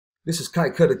This is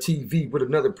Kite Cutter TV with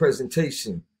another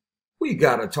presentation. We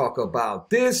gotta talk about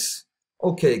this.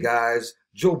 Okay, guys,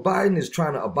 Joe Biden is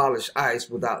trying to abolish ICE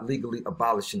without legally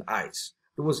abolishing ICE.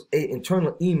 There was an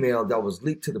internal email that was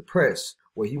leaked to the press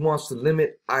where he wants to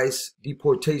limit ICE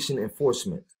deportation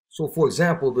enforcement. So, for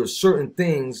example, there's certain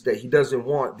things that he doesn't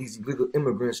want these illegal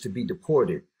immigrants to be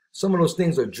deported. Some of those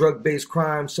things are drug-based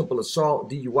crimes, simple assault,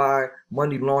 DUI,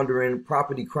 money laundering,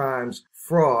 property crimes,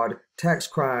 fraud, tax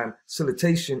crime,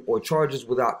 solicitation, or charges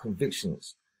without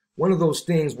convictions. One of those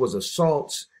things was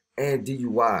assaults and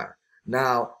DUI.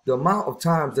 Now, the amount of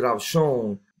times that I've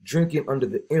shown drinking under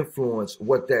the influence,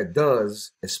 what that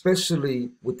does,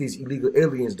 especially with these illegal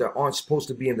aliens that aren't supposed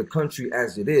to be in the country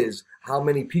as it is, how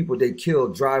many people they kill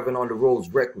driving on the roads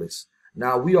reckless.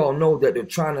 Now, we all know that they're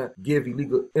trying to give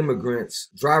illegal immigrants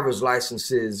driver's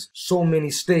licenses. So many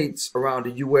states around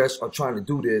the U.S. are trying to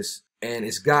do this, and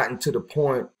it's gotten to the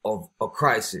point of a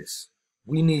crisis.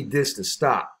 We need this to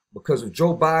stop, because if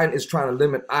Joe Biden is trying to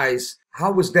limit ICE,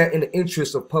 how is that in the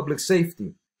interest of public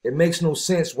safety? It makes no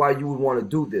sense why you would want to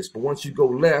do this. But once you go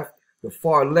left, the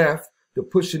far left, they're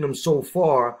pushing them so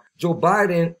far. Joe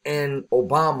Biden and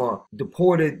Obama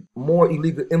deported more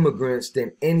illegal immigrants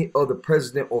than any other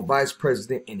president or vice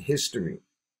president in history.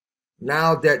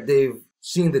 Now that they've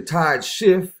seen the tide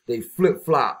shift, they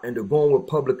flip-flop and they're going with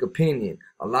public opinion.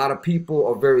 A lot of people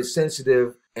are very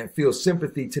sensitive and feel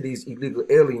sympathy to these illegal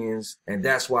aliens, and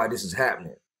that's why this is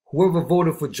happening. Whoever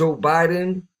voted for Joe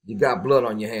Biden, you got blood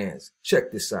on your hands.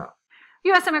 Check this out.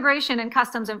 U.S. Immigration and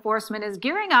Customs Enforcement is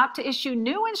gearing up to issue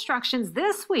new instructions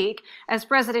this week as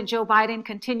President Joe Biden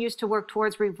continues to work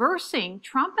towards reversing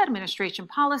Trump administration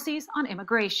policies on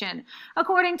immigration.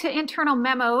 According to internal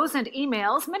memos and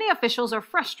emails, many officials are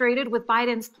frustrated with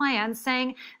Biden's plans,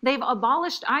 saying they've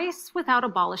abolished ICE without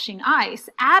abolishing ICE,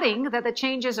 adding that the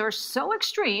changes are so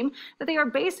extreme that they are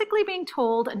basically being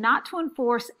told not to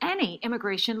enforce any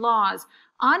immigration laws.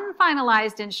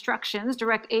 Unfinalized instructions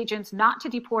direct agents not to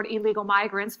deport illegal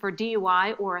migrants for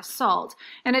DUI or assault.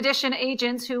 In addition,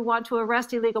 agents who want to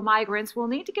arrest illegal migrants will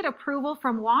need to get approval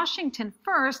from Washington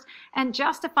first and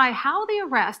justify how the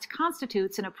arrest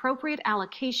constitutes an appropriate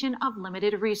allocation of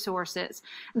limited resources.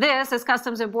 This, as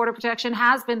Customs and Border Protection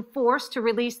has been forced to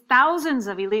release thousands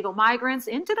of illegal migrants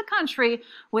into the country,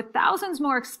 with thousands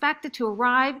more expected to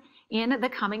arrive in the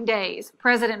coming days.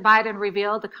 President Biden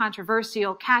revealed the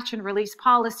controversial catch and release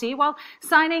policy while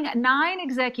signing 9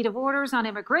 executive orders on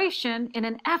immigration in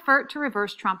an effort to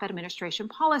reverse Trump administration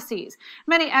policies.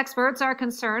 Many experts are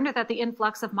concerned that the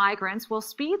influx of migrants will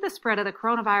speed the spread of the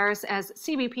coronavirus, as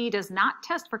CBP does not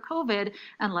test for COVID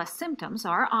unless symptoms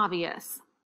are obvious.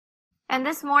 And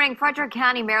this morning, Frederick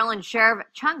County, Maryland Sheriff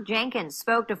Chuck Jenkins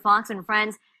spoke to Fox and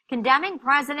Friends, condemning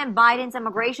President Biden's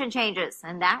immigration changes,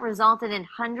 and that resulted in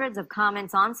hundreds of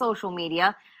comments on social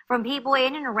media from people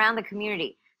in and around the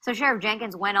community. So Sheriff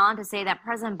Jenkins went on to say that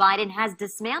President Biden has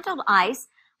dismantled ICE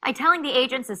by telling the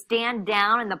agents to stand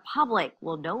down, and the public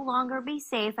will no longer be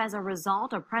safe as a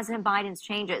result of President Biden's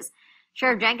changes.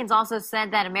 Sheriff Jenkins also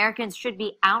said that Americans should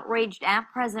be outraged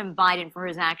at President Biden for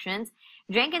his actions.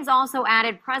 Jenkins also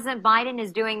added President Biden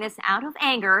is doing this out of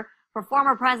anger for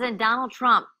former President Donald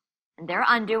Trump, and they're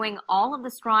undoing all of the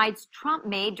strides Trump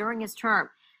made during his term.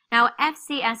 Now,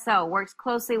 FCSO works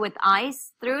closely with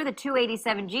ICE through the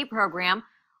 287G program,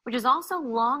 which has also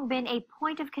long been a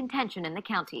point of contention in the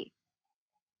county.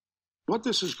 What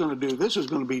this is going to do, this is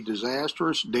going to be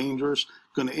disastrous, dangerous,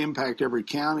 going to impact every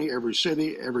county, every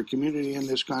city, every community in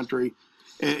this country.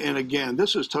 And again,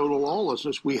 this is total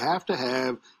lawlessness. We have to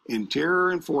have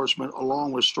interior enforcement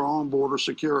along with strong border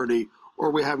security, or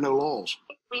we have no laws.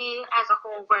 We as a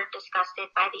whole were disgusted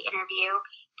by the interview.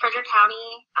 Frederick County,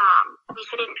 we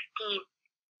shouldn't be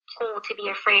told to be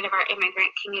afraid of our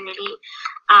immigrant community.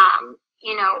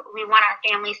 We want our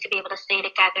families to be able to stay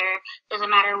together. Doesn't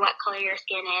matter what color your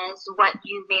skin is, what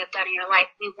you may have done in your life.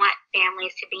 We want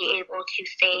families to be able to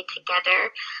stay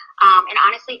together. And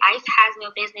honestly, ICE has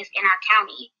no business in our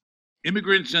county.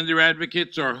 Immigrants and their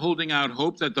advocates are holding out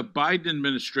hope that the Biden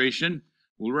administration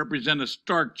will represent a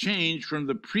stark change from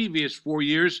the previous 4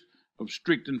 years of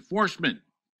strict enforcement.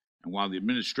 And while the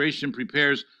administration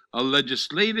prepares a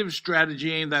legislative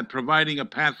strategy aimed at providing a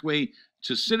pathway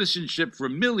to citizenship for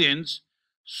millions,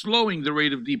 slowing the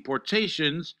rate of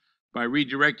deportations by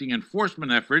redirecting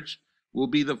enforcement efforts will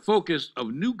be the focus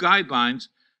of new guidelines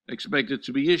expected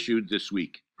to be issued this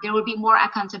week. There will be more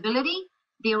accountability.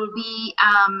 There will be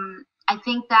I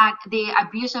think that the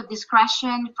abuse of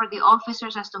discretion for the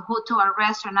officers as to who to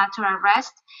arrest or not to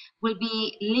arrest will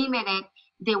be limited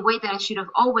the way that it should have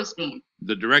always been.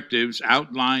 The directives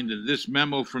outlined in this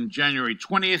memo from January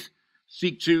 20th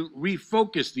seek to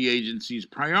refocus the agency's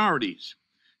priorities,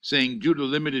 saying due to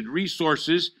limited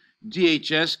resources,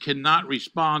 DHS cannot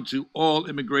respond to all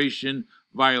immigration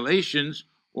violations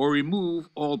or remove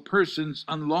all persons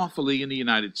unlawfully in the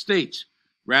United States.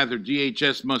 Rather,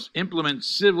 DHS must implement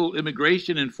civil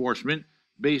immigration enforcement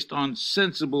based on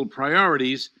sensible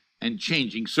priorities and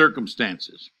changing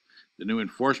circumstances. The new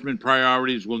enforcement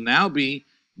priorities will now be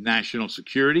national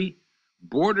security,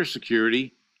 border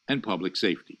security, and public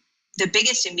safety. The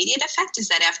biggest immediate effect is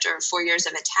that after 4 years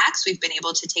of attacks, we've been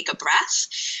able to take a breath.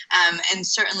 And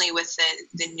certainly with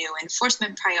the new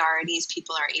enforcement priorities,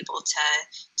 people are able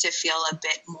to feel a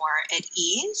bit more at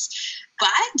ease.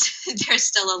 But there's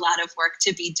still a lot of work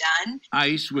to be done.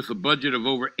 ICE, with a budget of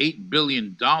over $8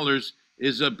 billion,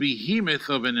 is a behemoth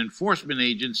of an enforcement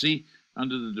agency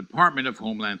under the Department of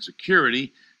Homeland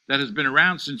Security that has been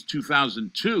around since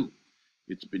 2002.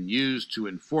 It's been used to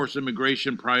enforce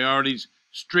immigration priorities,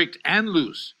 strict and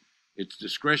loose. Its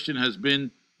discretion has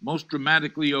been, most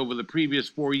dramatically over the previous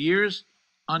 4 years,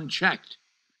 unchecked.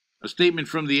 A statement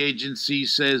from the agency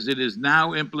says it is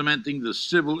now implementing the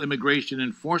civil immigration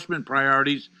enforcement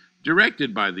priorities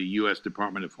directed by the U.S.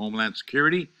 Department of Homeland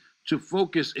Security to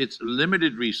focus its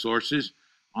limited resources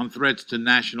on threats to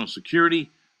national security,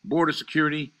 border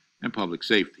security, and public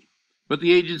safety. But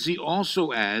the agency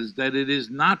also adds that it is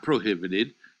not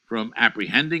prohibited from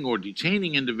apprehending or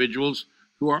detaining individuals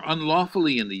who are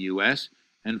unlawfully in the U.S.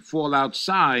 and fall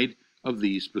outside of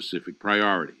these specific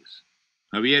priorities.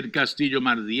 Javier Castillo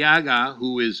Mardiaga,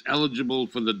 who is eligible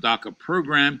for the DACA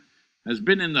program, has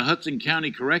been in the Hudson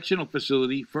County Correctional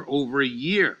Facility for over a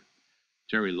year.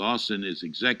 Terry Lawson is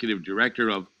executive director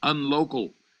of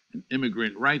Unlocal, an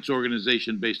immigrant rights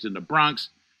organization based in the Bronx.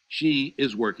 She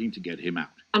is working to get him out.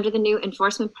 Under the new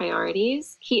enforcement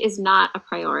priorities, he is not a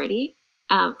priority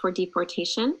for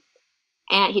deportation,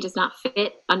 and he does not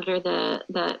fit under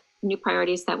the new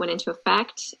priorities that went into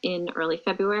effect in early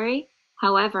February.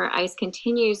 However, ICE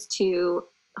continues to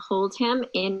hold him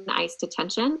in ICE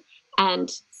detention, and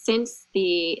since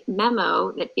the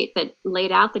memo that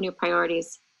laid out the new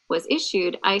priorities was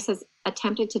issued, ICE has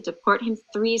attempted to deport him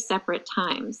 3 separate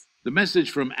times. The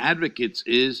message from advocates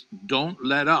is don't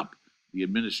let up. The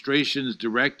administration's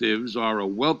directives are a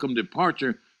welcome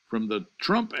departure from the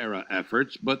Trump-era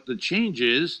efforts, but the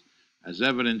changes, as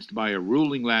evidenced by a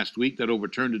ruling last week that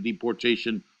overturned a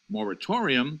deportation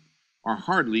moratorium, are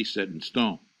hardly set in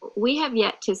stone. We have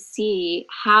yet to see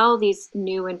how these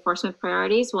new enforcement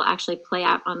priorities will actually play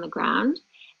out on the ground.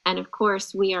 And of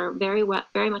course, we are very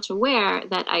much aware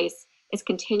that ICE is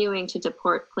continuing to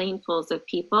deport planefuls of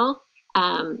people,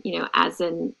 as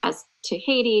to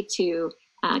Haiti, to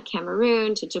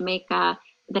Cameroon, to Jamaica,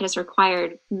 that has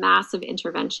required massive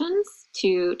interventions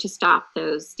to stop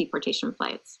those deportation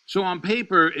flights. So on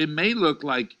paper, it may look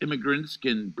like immigrants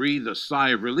can breathe a sigh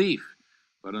of relief,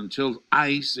 but until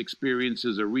ICE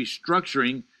experiences a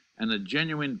restructuring and a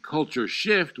genuine culture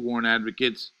shift, warn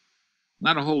advocates,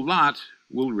 not a whole lot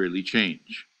will really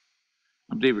change.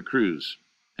 I'm David Cruz,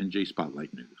 NJ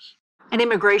Spotlight News. An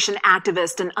immigration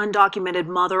activist and undocumented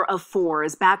mother of 4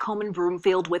 is back home in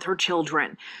Broomfield with her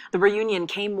children. The reunion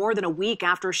came more than a week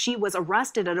after she was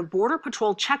arrested at a Border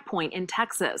Patrol checkpoint in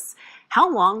Texas.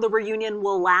 How long the reunion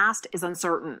will last is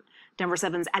uncertain. Denver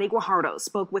 7's Addie Guajardo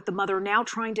spoke with the mother now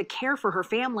trying to care for her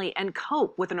family and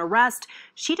cope with an arrest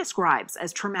she describes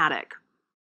as traumatic.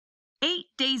 8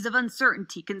 days of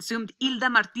uncertainty consumed Hilda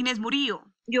Martinez Murillo.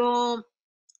 Yo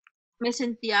me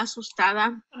sentía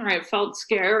asustada. I felt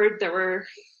scared. There were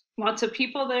lots of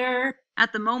people there.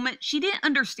 At the moment, she didn't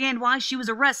understand why she was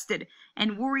arrested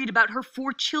and worried about her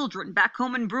 4 children back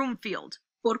home in Broomfield.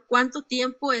 ¿Por cuánto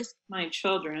tiempo es? My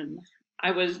children.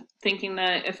 I was thinking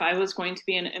that if I was going to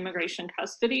be in immigration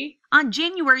custody. On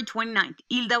January 29th,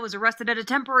 Hilda was arrested at a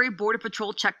temporary Border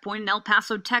Patrol checkpoint in El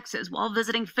Paso, Texas, while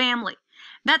visiting family.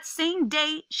 That same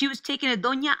day, she was taken to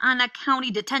Doña Ana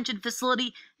County Detention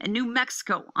Facility in New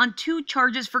Mexico on 2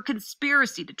 charges for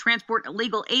conspiracy to transport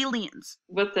illegal aliens.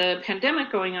 With the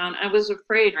pandemic going on, I was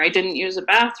afraid. I didn't use a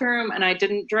bathroom and I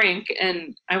didn't drink,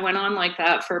 and I went on like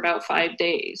that for about 5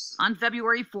 days. On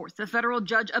February 4th, the federal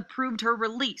judge approved her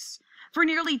release. For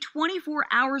nearly 24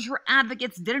 hours, her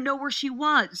advocates didn't know where she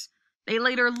was. They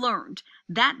later learned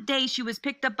that day she was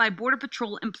picked up by Border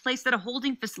Patrol and placed at a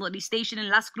holding facility stationed in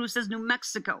Las Cruces, New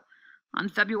Mexico. On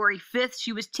February 5th,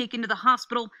 she was taken to the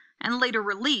hospital and later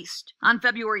released. On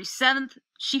February 7th,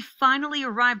 she finally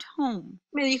arrived home.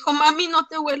 Me dijo, mami, no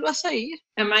te vuelvas a ir.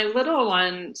 And my little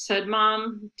one said,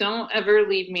 Mom, don't ever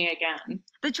leave me again.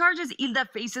 The charges Hilda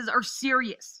faces are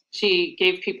serious. She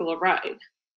gave people a ride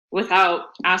without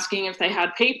asking if they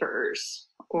had papers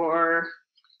or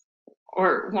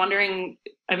or wondering,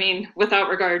 without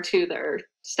regard to their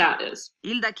status.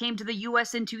 Hilda came to the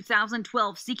U.S. in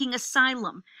 2012 seeking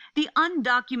asylum. The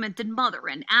undocumented mother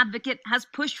and advocate has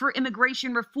pushed for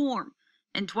immigration reform.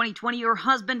 In 2020, her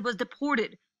husband was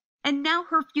deported, and now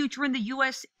her future in the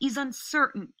U.S. is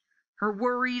uncertain. Her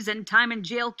worries and time in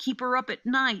jail keep her up at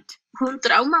night. Un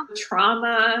trauma.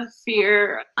 Trauma,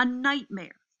 fear. A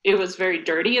nightmare. It was very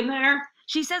dirty in there.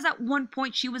 She says at one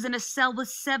point she was in a cell with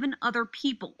 7 other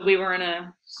people. We were in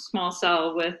a small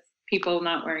cell with people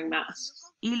not wearing masks.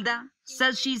 Hilda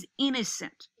says she's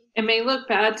innocent. It may look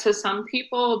bad to some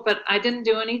people, but I didn't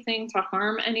do anything to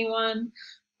harm anyone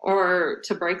or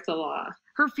to break the law.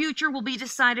 Her future will be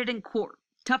decided in court.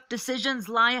 Tough decisions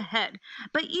lie ahead,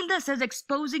 but Hilda says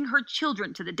exposing her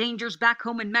children to the dangers back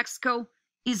home in Mexico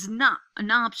is not an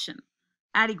option.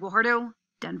 Addie Guajardo,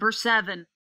 Denver 7.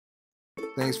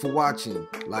 Thanks for watching.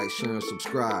 Like, share, and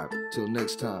subscribe. Till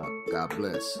next time, God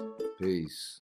bless. Peace.